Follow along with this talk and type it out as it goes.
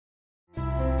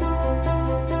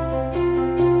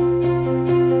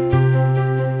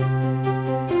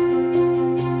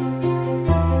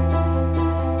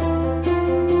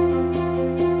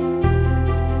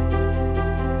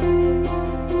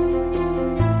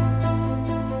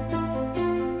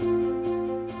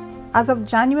As of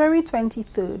January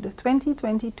 23,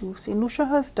 2022, St. Lucia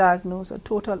has diagnosed a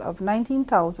total of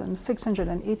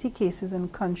 19,680 cases in the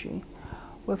country,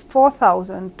 with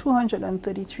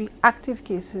 4,233 active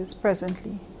cases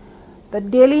presently. The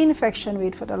daily infection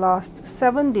rate for the last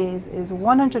 7 days is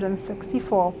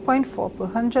 164.4 per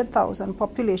 100,000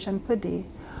 population per day,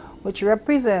 which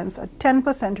represents a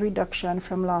 10% reduction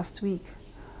from last week,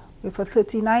 with a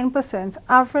 39%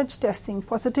 average testing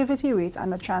positivity rate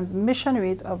and a transmission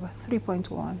rate of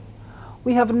 3.1.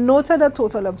 We have noted a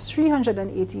total of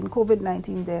 318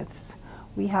 COVID-19 deaths.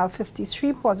 We have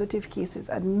 53 positive cases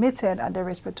admitted at the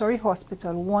respiratory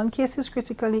hospital. 1 case is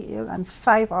critically ill and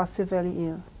 5 are severely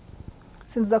ill.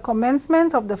 Since the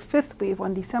commencement of the 5th wave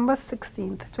on December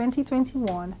 16,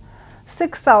 2021,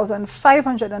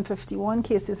 6,551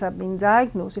 cases have been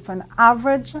diagnosed with an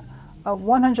average of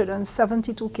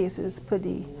 172 cases per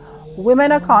day.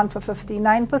 Women account for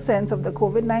 59% of the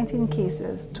COVID-19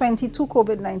 cases. 22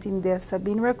 COVID-19 deaths have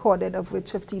been recorded, of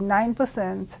which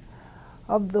 59%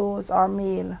 of those are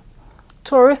male.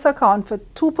 Tourists account for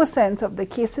 2% of the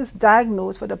cases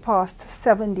diagnosed for the past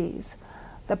 7 days.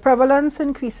 The prevalence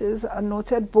increases are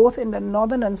noted both in the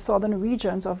northern and southern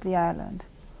regions of the island.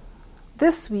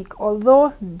 This week,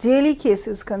 although daily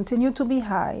cases continue to be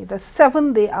high, the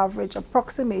 7-day average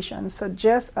approximation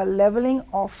suggests a leveling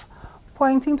off,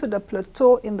 pointing to the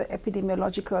plateau in the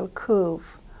epidemiological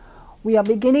curve. We are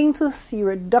beginning to see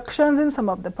reductions in some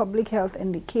of the public health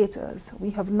indicators. We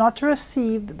have not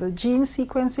received the gene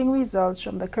sequencing results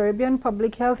from the Caribbean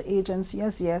Public Health Agency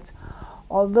as yet,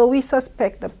 although we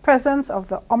suspect the presence of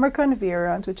the Omicron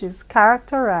variant, which is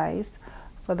characterized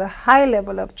for the high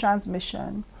level of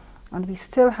transmission, and we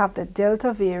still have the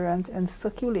Delta variant in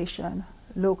circulation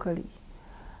locally.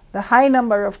 The high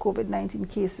number of COVID-19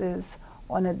 cases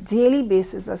on a daily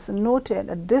basis, as noted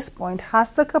at this point,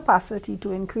 has the capacity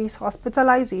to increase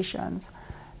hospitalizations,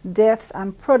 deaths,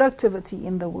 and productivity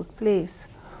in the workplace.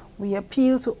 We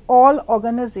appeal to all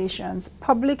organizations,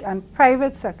 public and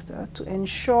private sector, to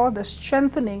ensure the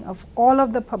strengthening of all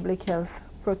of the public health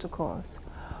protocols.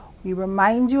 We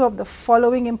remind you of the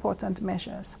following important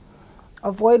measures.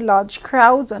 Avoid large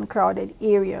crowds and crowded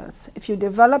areas. If you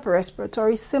develop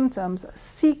respiratory symptoms,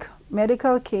 seek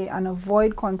medical care and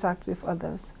avoid contact with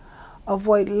others.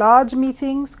 Avoid large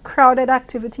meetings, crowded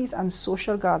activities, and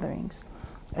social gatherings.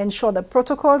 Ensure the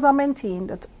protocols are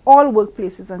maintained at all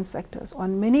workplaces and sectors,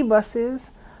 on minibuses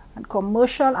and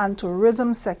commercial and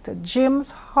tourism sector,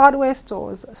 gyms, hardware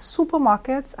stores,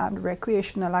 supermarkets, and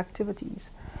recreational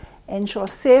activities. Ensure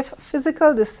safe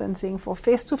physical distancing for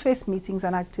face-to-face meetings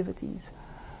and activities.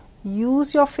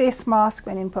 Use your face mask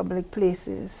when in public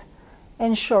places.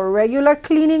 Ensure regular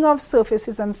cleaning of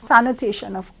surfaces and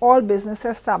sanitation of all business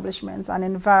establishments and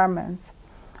environments.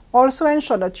 Also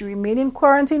ensure that you remain in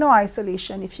quarantine or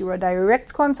isolation if you are a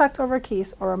direct contact of a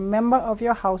case or a member of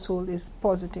your household is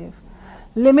positive.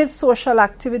 Limit social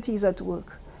activities at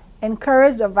work.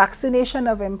 Encourage the vaccination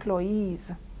of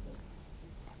employees.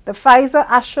 The Pfizer,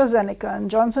 AstraZeneca, and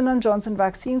Johnson & Johnson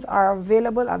vaccines are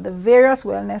available at the various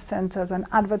wellness centers and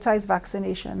advertised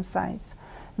vaccination sites.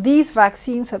 These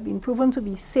vaccines have been proven to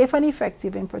be safe and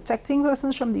effective in protecting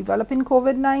persons from developing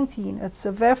COVID-19, its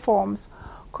severe forms,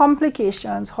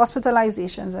 complications,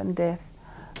 hospitalizations, and death.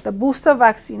 The booster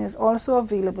vaccine is also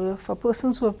available for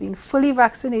persons who have been fully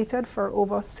vaccinated for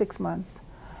over 6 months.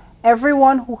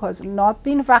 Everyone who has not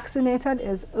been vaccinated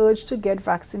is urged to get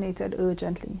vaccinated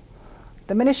urgently.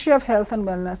 The Ministry of Health and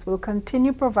Wellness will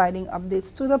continue providing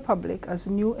updates to the public as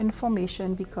new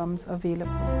information becomes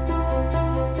available.